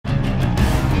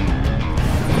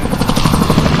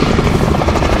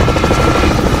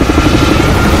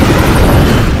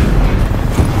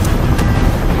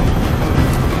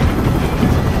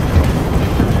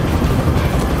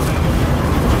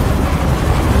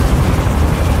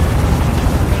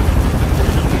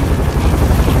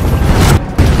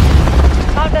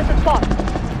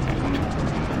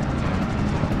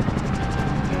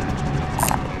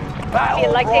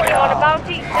Like taking on a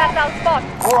bounty? That's our spot.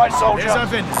 Alright, soldier. There's our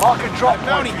vendor. Mark and drop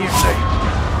Bounty point, you here. see.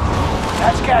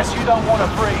 That's gas you don't want to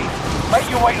breathe. Make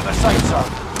your way to the safe zone.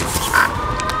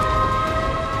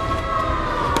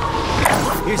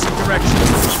 Here's your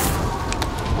directions.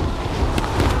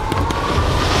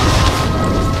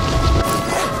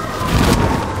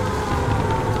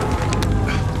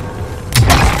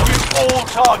 All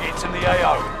targets in the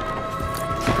AO.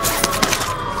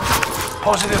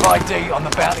 Positive ID on the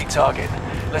bounty target.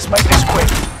 Let's make this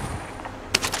quick.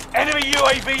 Enemy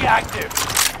UAV active.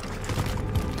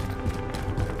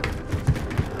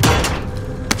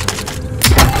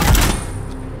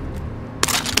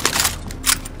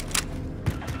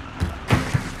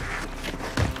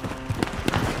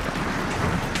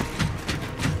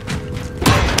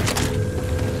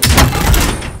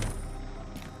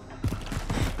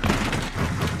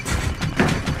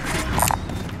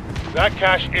 That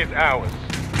cash is ours.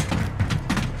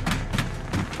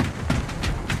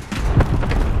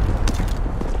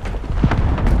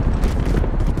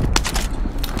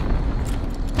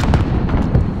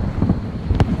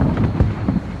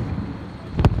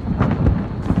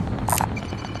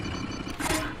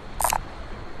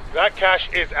 That cash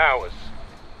is ours.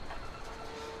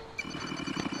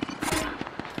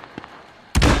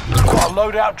 Our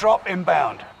loadout drop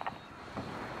inbound.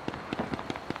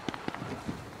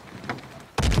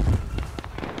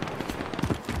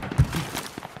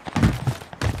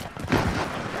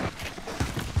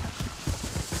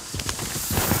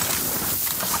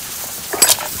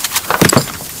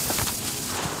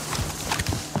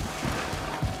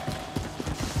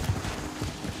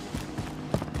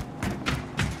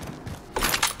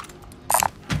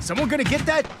 Someone gonna get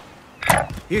that?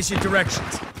 Here's your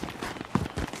directions.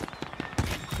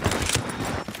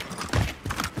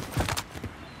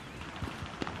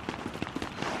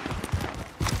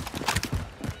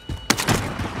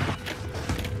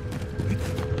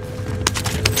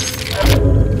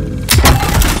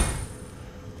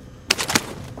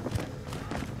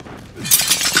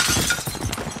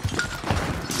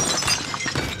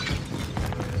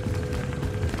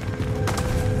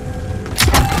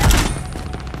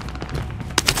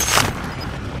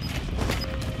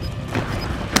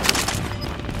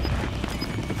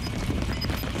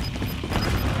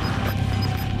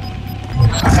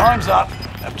 Time's up.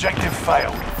 Objective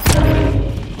failed.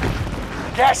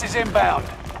 Gas is inbound.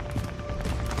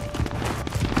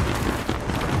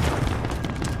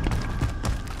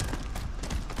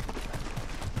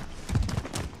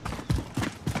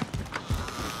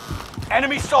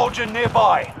 Enemy soldier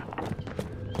nearby.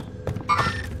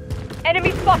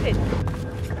 Enemy spotted.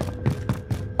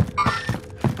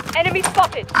 Enemy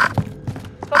spotted.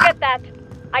 Forget that.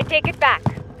 I take it back.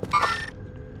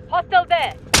 Hostile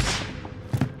there.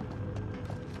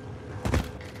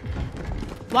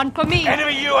 One for me.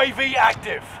 Enemy UAV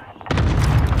active.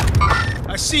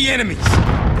 I see enemies.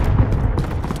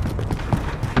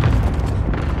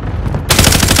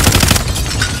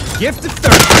 Gift of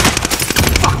 30.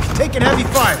 Fuck, taking heavy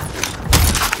fire.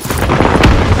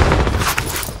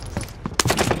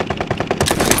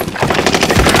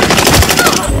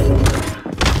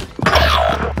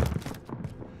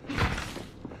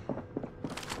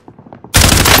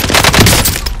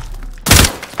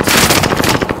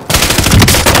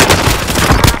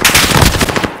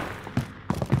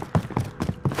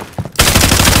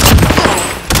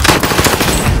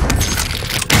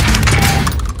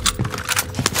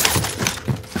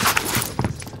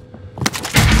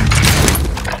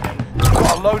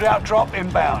 Loadout drop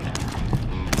inbound.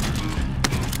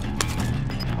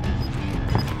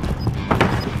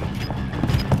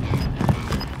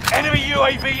 Enemy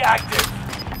UAV active.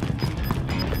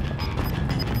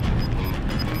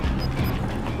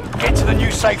 Get to the new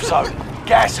safe zone.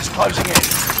 Gas is closing in.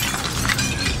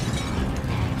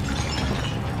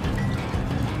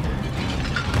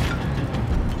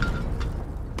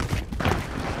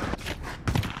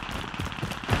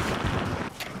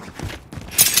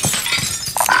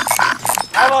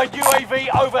 Allied UAV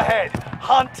overhead.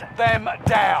 Hunt them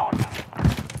down.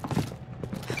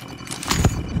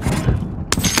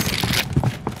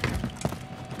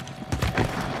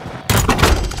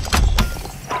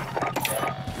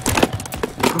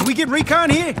 Can we get recon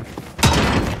here?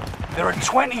 There are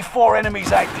 24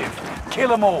 enemies active. Kill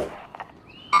them all.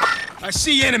 I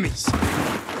see enemies.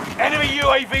 Enemy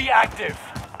UAV active.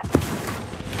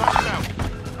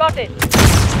 Spotted.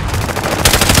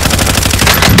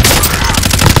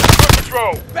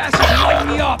 Control. Bastards are lighting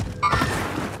me up.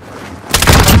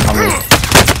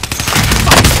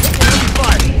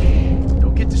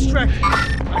 Don't get distracted.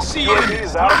 I see UAV enemies.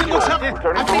 is out of Target looks fuel. hot.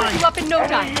 Returning I'll to fix Behind you up in no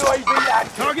time. Enemy UAV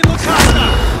active. Target looks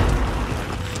hostile.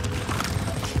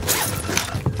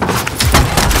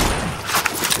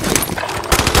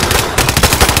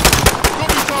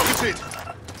 Copy targeted.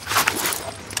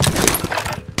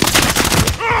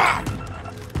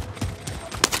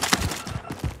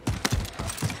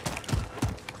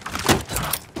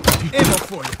 Ammo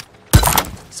for you.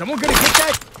 Someone gonna get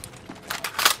that?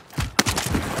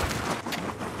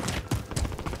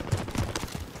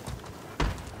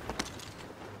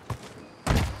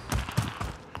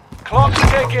 Clock's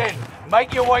ticking.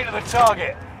 Make your way to the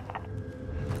target.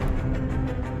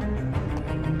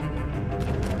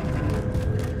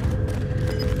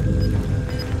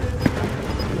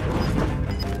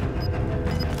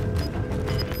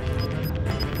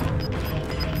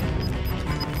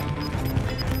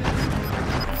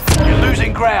 You're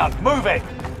losing ground. Move it.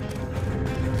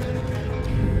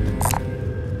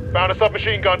 Found a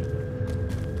submachine gun.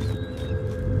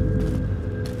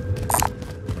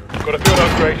 Got a field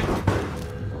upgrade.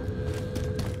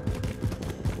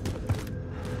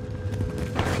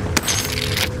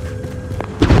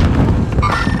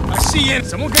 I see him.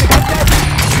 Someone gonna get that?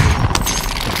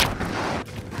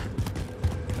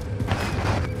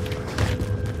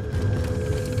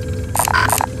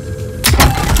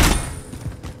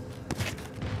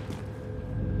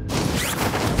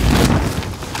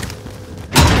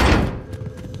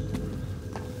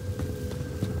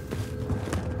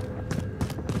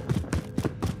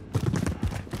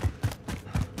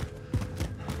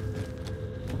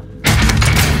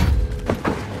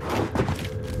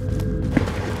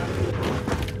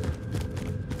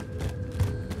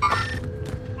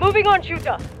 Moving on,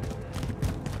 shooter.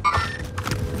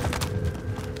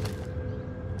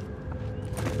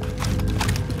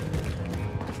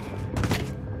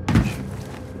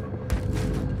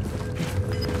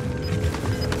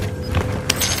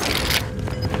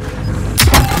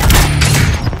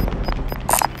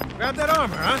 Grab that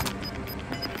armor, huh?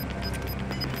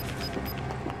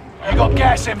 You got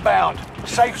gas inbound.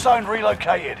 Safe zone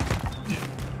relocated.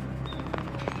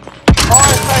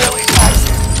 Fire sale is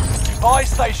active. Buy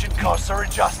station costs are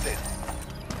adjusted.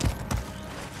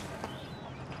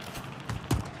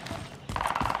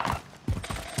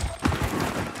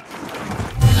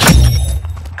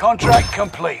 Contract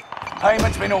complete.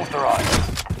 Payment's been authorized.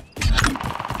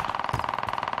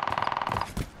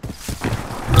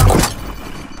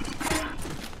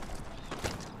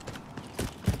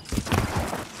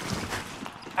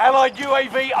 Allied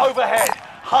UAV overhead.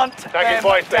 Hunt Tagging them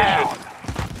buy station. down.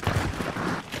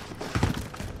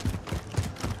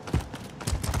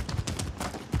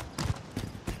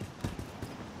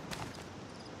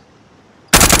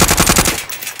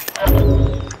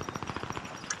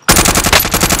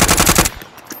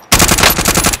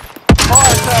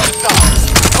 Fire sale done.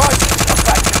 Prices are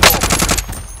back to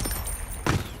normal.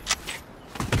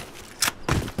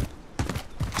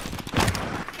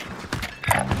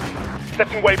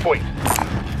 Setting waypoint.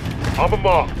 Armor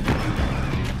marked.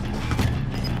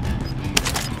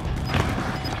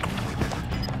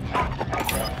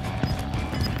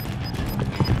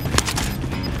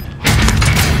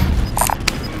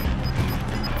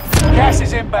 Gas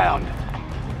is inbound.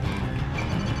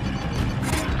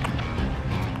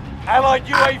 Allied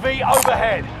UAV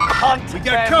overhead. Hunt We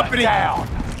got them company. down.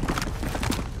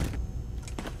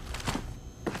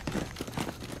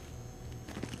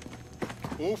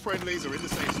 All friendlies are in the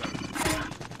safe zone.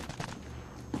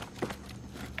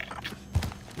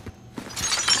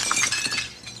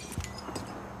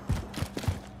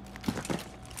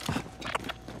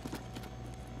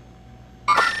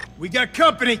 We got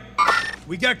company.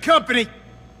 We got company.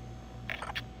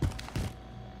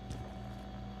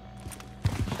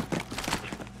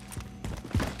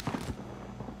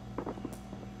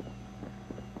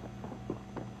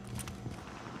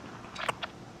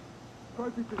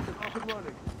 Trophy system up and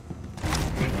running.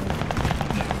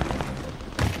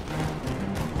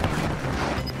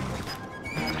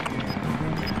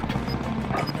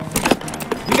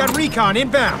 We got recon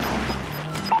inbound.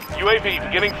 UAV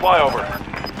beginning flyover.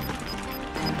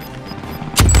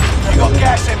 You got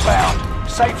gas inbound.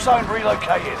 Safe zone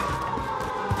relocated.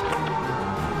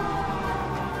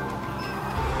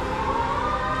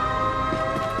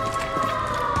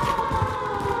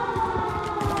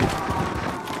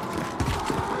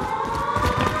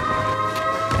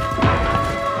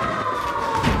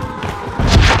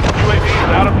 UAV is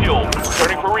out of fuel.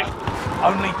 Returning for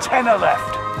Only 10 are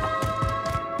left.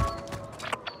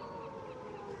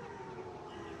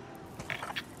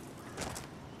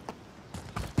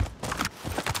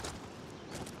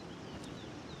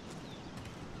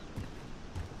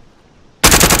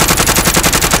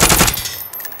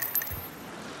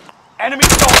 Enemy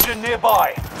soldier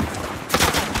nearby.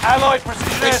 Allied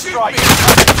precision They shoot airstrike.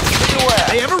 me. Be aware.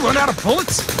 They ever run out of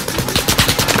bullets?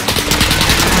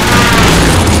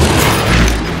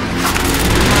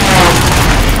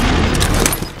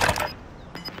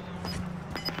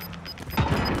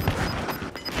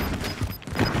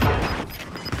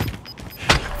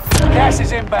 Gas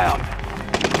is inbound.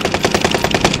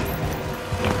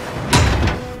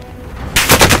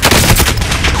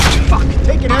 Fuck!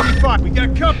 Taking heavy fire. We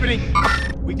got company.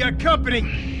 We got company.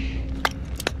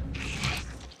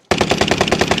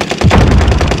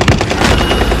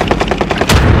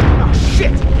 Oh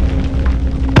shit!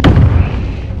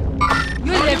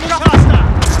 Target's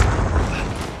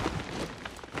hostile.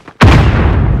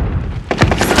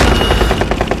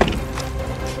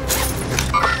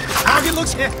 Target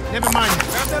looks hit. Never mind.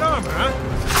 Grab that armor, huh?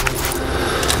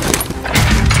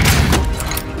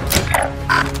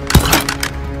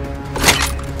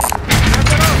 Grab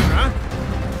that armor, huh?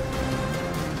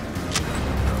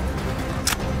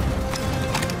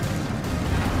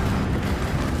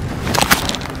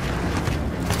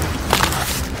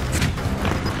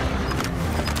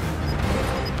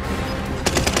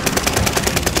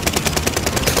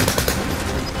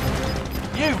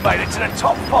 You've made it to the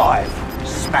top 5.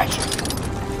 Smash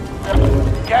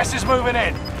it. Gas is moving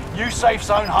in. New safe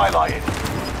zone highlighted.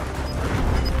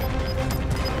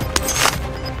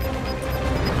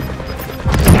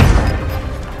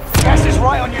 Gas is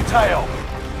right on your tail.